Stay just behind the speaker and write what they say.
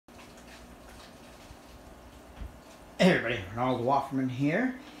Hey everybody, Ronald Waffman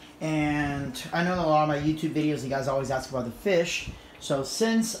here, and I know in a lot of my YouTube videos you guys always ask about the fish, so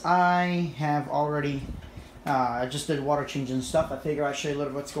since I have already just did water change and stuff, I figure I'd show you a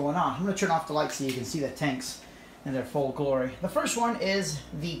little bit what's going on. I'm going to turn off the lights so you can see the tanks in their full glory. The first one is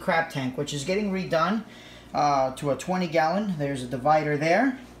the crab tank, which is getting redone to a 20 gallon. There's a divider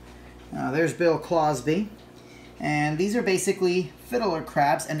there. There's Bill Clausby. And these are basically fiddler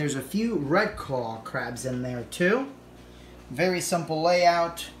crabs, and there's a few red claw crabs in there too. Very simple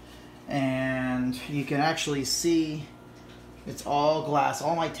layout, and you can actually see it's all glass.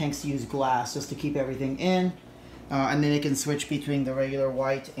 All my tanks use glass just to keep everything in, and then it can switch between the regular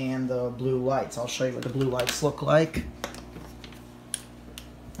white and the blue lights. I'll show you what the blue lights look like.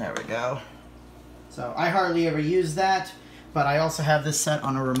 There we go. So I hardly ever use that, but I also have this set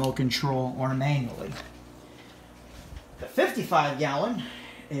on a remote control or manually. The 55 gallon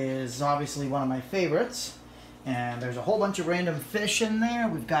is obviously one of my favorites, and there's a whole bunch of random fish in there.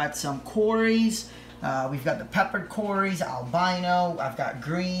 We've got some cories, we've got the peppered cories, albino, I've got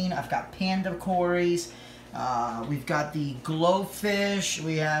green, I've got panda cories, we've got the glowfish,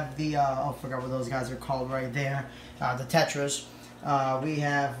 we have the, I forgot what those guys are called right there, the tetras. We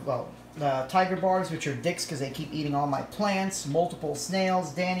have, well, the tiger barbs, which are dicks because they keep eating all my plants, multiple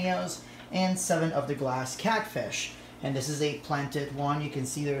snails, danios, and 7 of the glass catfish. And this is a planted one. You can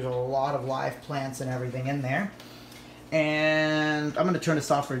see there's a lot of live plants and everything in there. And I'm going to turn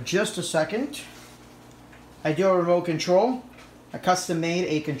this off for just a second. I do a remote control. I custom made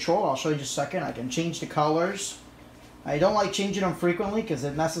a control. I'll show you just a second. I can change the colors. I don't like changing them frequently because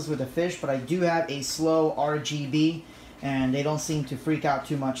it messes with the fish, but I do have a slow RGB, and they don't seem to freak out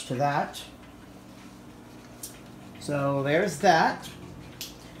too much to that. So there's that.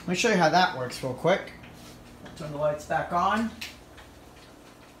 Let me show you how that works real quick. Turn the lights back on.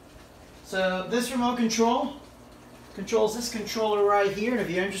 So this remote control controls this controller right here, and if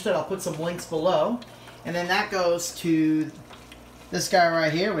you're interested, I'll put some links below. And then that goes to this guy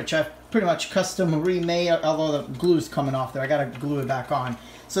right here, which I've pretty much custom remade, although the glue's coming off there. I gotta glue it back on.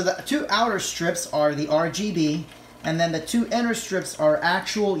 So the 2 outer strips are the RGB, and then the 2 inner strips are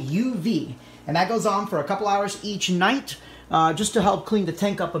actual UV. And that goes on for a couple hours each night, just to help clean the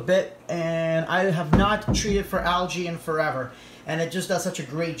tank up a bit. And I have not treated for algae in forever, and it just does such a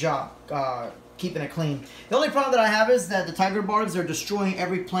great job keeping it clean. The only problem that I have is that the tiger barbs are destroying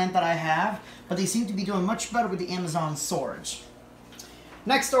every plant that I have, but they seem to be doing much better with the Amazon swords.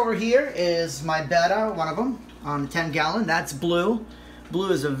 Next over here is my betta, one of them, on 10 gallon. That's Blue.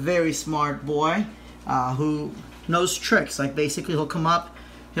 Blue is a very smart boy who knows tricks. Like basically he'll come up,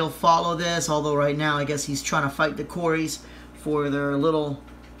 he'll follow this, although right now I guess he's trying to fight the cories for their little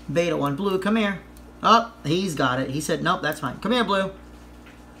beta one. Blue, come here. Oh, he's got it. He said, nope, that's fine. Come here, Blue.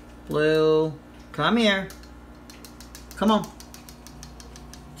 Blue, come here. Come on.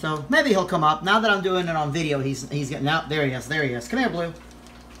 So maybe he'll come up. Now that I'm doing it on video, he's getting out. There he is. There he is. Come here, Blue.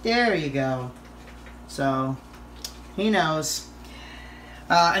 There you go. So he knows.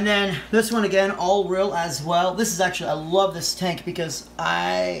 And then this one again, all real as well. This is actually, I love this tank because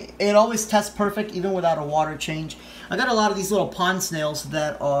it always tests perfect even without a water change. I got a lot of these little pond snails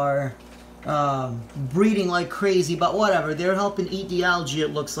that are breeding like crazy, but whatever. They're helping eat the algae, it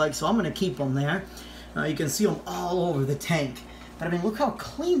looks like, so I'm going to keep them there. You can see them all over the tank. But I mean, look how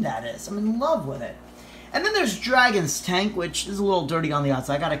clean that is. I'm in love with it. And then there's Dragon's tank, which is a little dirty on the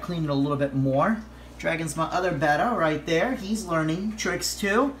outside. I got to clean it a little bit more. Dragon's my other betta right there. He's learning tricks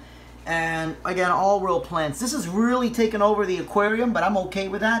too. And again, all real plants. This has really taken over the aquarium, but I'm okay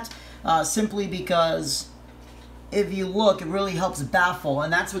with that. Simply because if you look, it really helps baffle.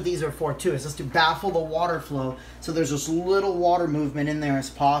 And that's what these are for too. It's just to baffle the water flow. So there's as little water movement in there as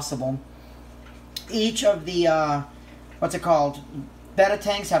possible. Each of the, what's it called? Betta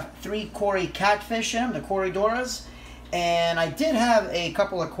tanks have 3 cory catfish in them, the Corydoras. And I did have a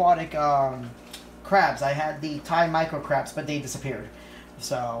couple aquatic crabs. I had the Thai micro crabs, but they disappeared.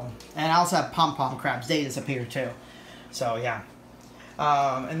 So, and I also have pom-pom crabs. They disappeared too. So yeah.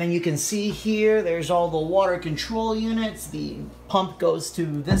 And then you can see here, there's all the water control units. The pump goes to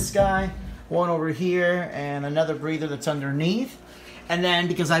this guy, one over here, and another breather that's underneath. And then,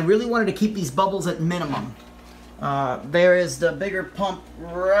 because I really wanted to keep these bubbles at minimum, there is the bigger pump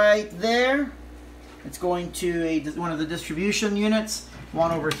right there. It's going to one of the distribution units,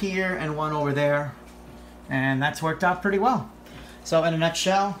 one over here and one over there. And that's worked out pretty well. So in a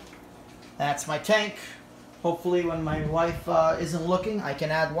nutshell, that's my tank. Hopefully when my wife isn't looking, I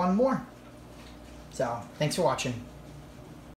can add one more. So thanks for watching.